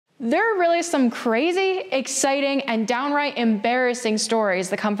There are really some crazy, exciting, and downright embarrassing stories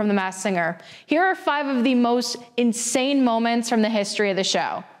that come from The Masked Singer. Here are 5 of the most insane moments from the history of the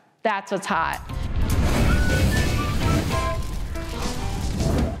show. That's what's hot.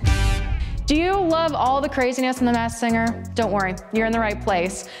 Do you love all the craziness in The Masked Singer? Don't worry, you're in the right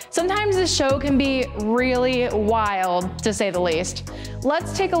place. Sometimes this show can be really wild, to say the least.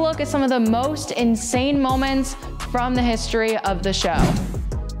 Let's take a look at some of the most insane moments from the history of the show.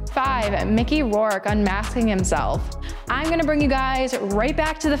 5, Mickey Rourke unmasking himself. I'm gonna bring you guys right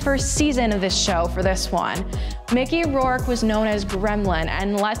back to the first season of this show for this one. Mickey Rourke was known as Gremlin,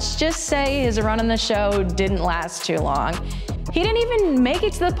 and let's just say his run on the show didn't last too long. He didn't even make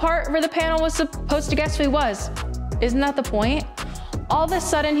it to the part where the panel was supposed to guess who he was. Isn't that the point? All of a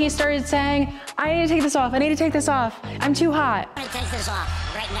sudden he started saying, I need to take this off, I need to take this off, I'm too hot. I'm gonna take this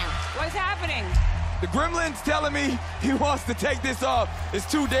off right now. What's happening? The Gremlin's telling me he wants to take this off. It's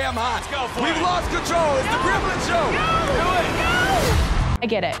too damn hot. Let's go for We've it. lost control. It's the Gremlin show. Do it. I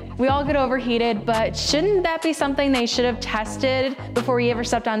get it. We all get overheated, but shouldn't that be something they should have tested before he ever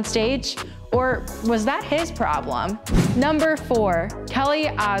stepped on stage? Or was that his problem? Number 4, Kelly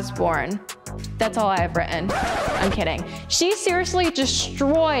Osbourne. That's all I have written. I'm kidding. She seriously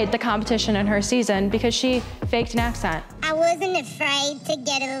destroyed the competition in her season because she faked an accent. I wasn't afraid to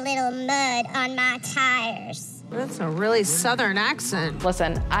get a little mud on my tires. That's a really southern accent.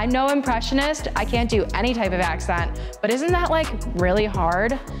 Listen, I'm no impressionist. I can't do any type of accent, but isn't that like really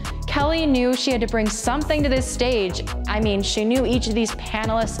hard? Kelly knew she had to bring something to this stage. I mean, she knew each of these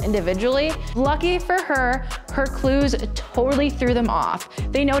panelists individually. Lucky for her, her clues totally threw them off.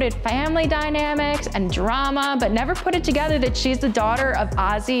 They noted family dynamics and drama, but never put it together that she's the daughter of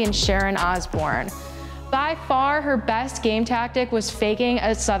Ozzy and Sharon Osbourne. By far, her best game tactic was faking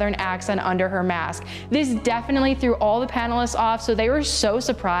a southern accent under her mask. This definitely threw all the panelists off, so they were so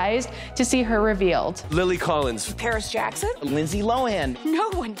surprised to see her revealed. Lily Collins. Paris Jackson? Lindsay Lohan. No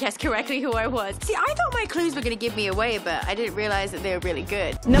one guessed correctly who I was. See, I thought my clues were gonna give me away, but I didn't realize that they were really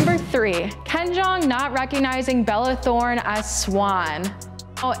good. Number 3, Ken Jeong not recognizing Bella Thorne as Swan.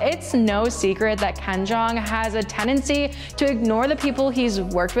 Oh, it's no secret that Ken Jeong has a tendency to ignore the people he's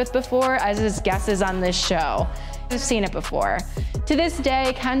worked with before as his guesses on this show. We've seen it before. To this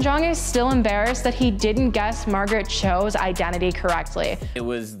day, Ken Jeong is still embarrassed that he didn't guess Margaret Cho's identity correctly. It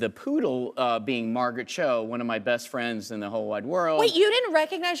was the poodle being Margaret Cho, one of my best friends in the whole wide world. Wait, you didn't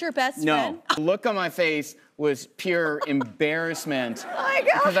recognize your best friend? No. The look on my face was pure embarrassment. Oh my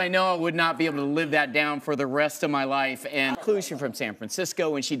God. Because I know I would not be able to live that down for the rest of my life. And clues, she's from San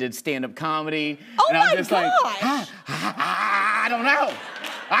Francisco, and she did stand-up comedy. Oh and my I'm just gosh. like, I don't know.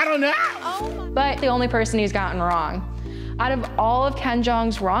 I don't know. Oh my. But the only person he's gotten wrong. Out of all of Ken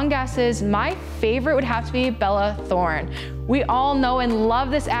Jeong's wrong guesses, my favorite would have to be Bella Thorne. We all know and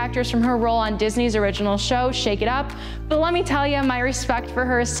love this actress from her role on Disney's original show, Shake It Up, but let me tell you, my respect for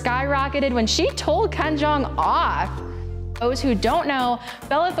her skyrocketed when she told Ken Jeong off. Those who don't know,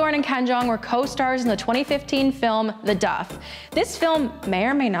 Bella Thorne and Ken Jeong were co-stars in the 2015 film, The Duff. This film may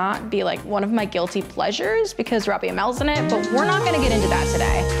or may not be like one of my guilty pleasures because Robbie Amell's in it, but we're not gonna get into that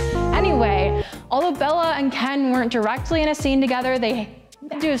today. Anyway, although Bella and Ken weren't directly in a scene together, they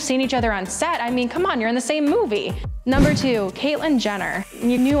had to have seen each other on set. I mean, come on, you're in the same movie. Number 2, Caitlyn Jenner.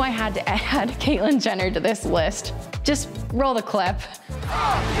 You knew I had to add Caitlyn Jenner to this list. Just roll the clip.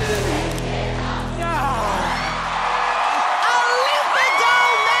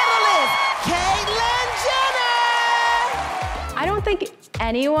 I don't think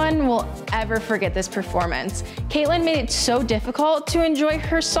anyone will ever forget this performance. Caitlyn made it so difficult to enjoy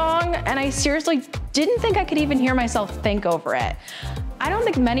her song, and I seriously didn't think I could even hear myself think over it. I don't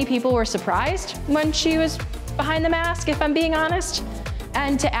think many people were surprised when she was behind the mask, if I'm being honest.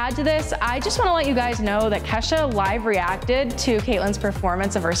 And to add to this, I just want to let you guys know that Kesha live reacted to Caitlyn's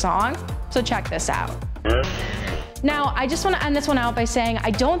performance of her song, so check this out. Now, I just want to end this one out by saying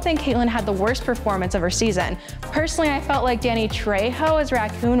I don't think Caitlyn had the worst performance of her season. Personally, I felt like Danny Trejo as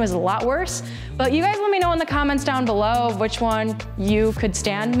Raccoon was a lot worse, but you guys let me know in the comments down below which one you could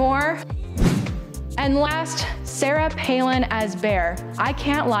stand more. And last, Sarah Palin as Bear. I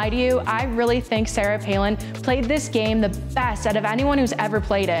can't lie to you, I really think Sarah Palin played this game the best out of anyone who's ever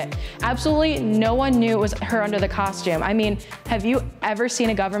played it. Absolutely no one knew it was her under the costume. I mean, have you ever seen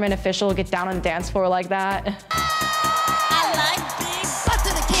a government official get down on the dance floor like that?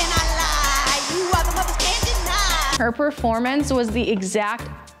 Her performance was the exact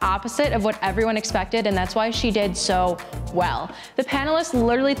opposite of what everyone expected, and that's why she did so well. The panelists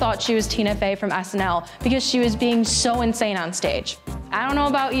literally thought she was Tina Fey from SNL because she was being so insane on stage. I don't know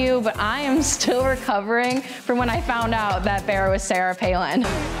about you, but I am still recovering from when I found out that Bear was Sarah Palin.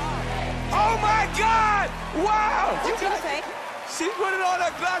 Oh my God! Wow! What's she gonna say? She put it on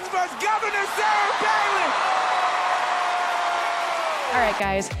her gloves first. Governor Sarah Palin! All right,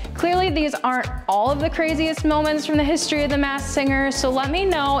 guys, clearly these aren't all of the craziest moments from the history of The Masked Singer, so let me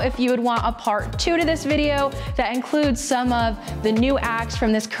know if you would want a part 2 to this video that includes some of the new acts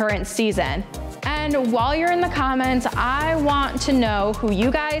from this current season. And while you're in the comments, I want to know who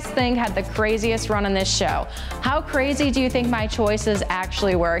you guys think had the craziest run on this show. How crazy do you think my choices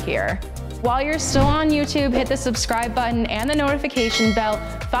actually were here? While you're still on YouTube, hit the subscribe button and the notification bell,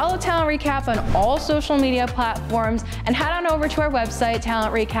 follow Talent Recap on all social media platforms, and head on over to our website,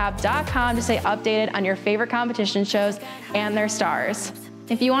 talentrecap.com, to stay updated on your favorite competition shows and their stars.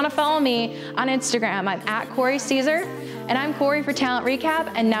 If you want to follow me on Instagram, I'm at Corey Caesar, and I'm Corey for Talent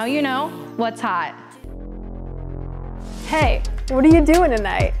Recap, and now you know what's hot. Hey, what are you doing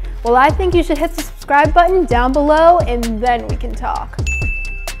tonight? Well, I think you should hit the subscribe button down below and then we can talk.